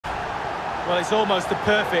Well, it's almost the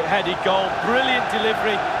perfect headed goal. Brilliant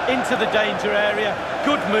delivery into the danger area.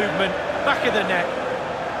 Good movement, back of the net.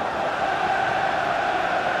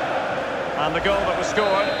 And the goal that was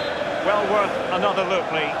scored, well worth another look,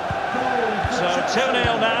 Lee. So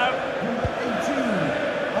 2-0 now.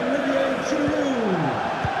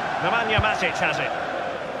 Man Utd has it.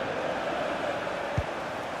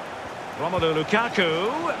 Romelu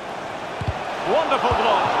Lukaku. Wonderful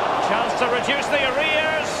block. Chance to reduce the arrears.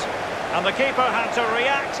 And the keeper had to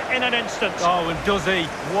react in an instant. Oh, and does he?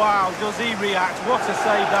 Wow, does he react? What a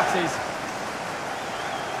save that is.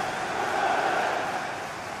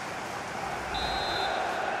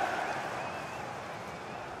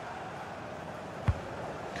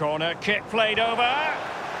 Corner kick played over.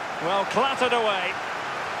 Well, clattered away.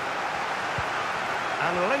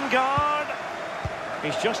 And Lingard.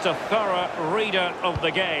 He's just a thorough reader of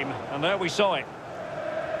the game. And there we saw it.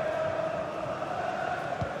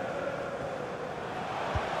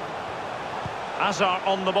 Hazard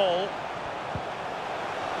on the ball.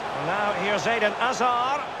 Now here's Eden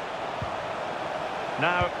Hazard.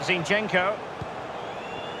 Now Zinchenko.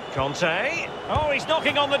 Conte. Oh, he's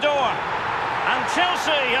knocking on the door. And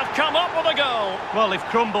Chelsea have come up with a goal. Well, they've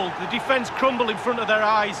crumbled. The defence crumbled in front of their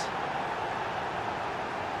eyes.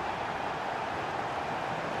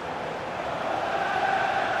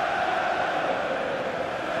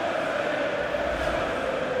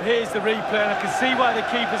 Here's the replay, and I can see why the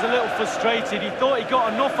keeper's a little frustrated. He thought he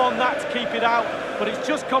got enough on that to keep it out, but it's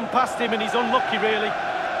just gone past him and he's unlucky, really.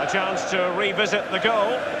 A chance to revisit the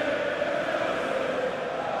goal.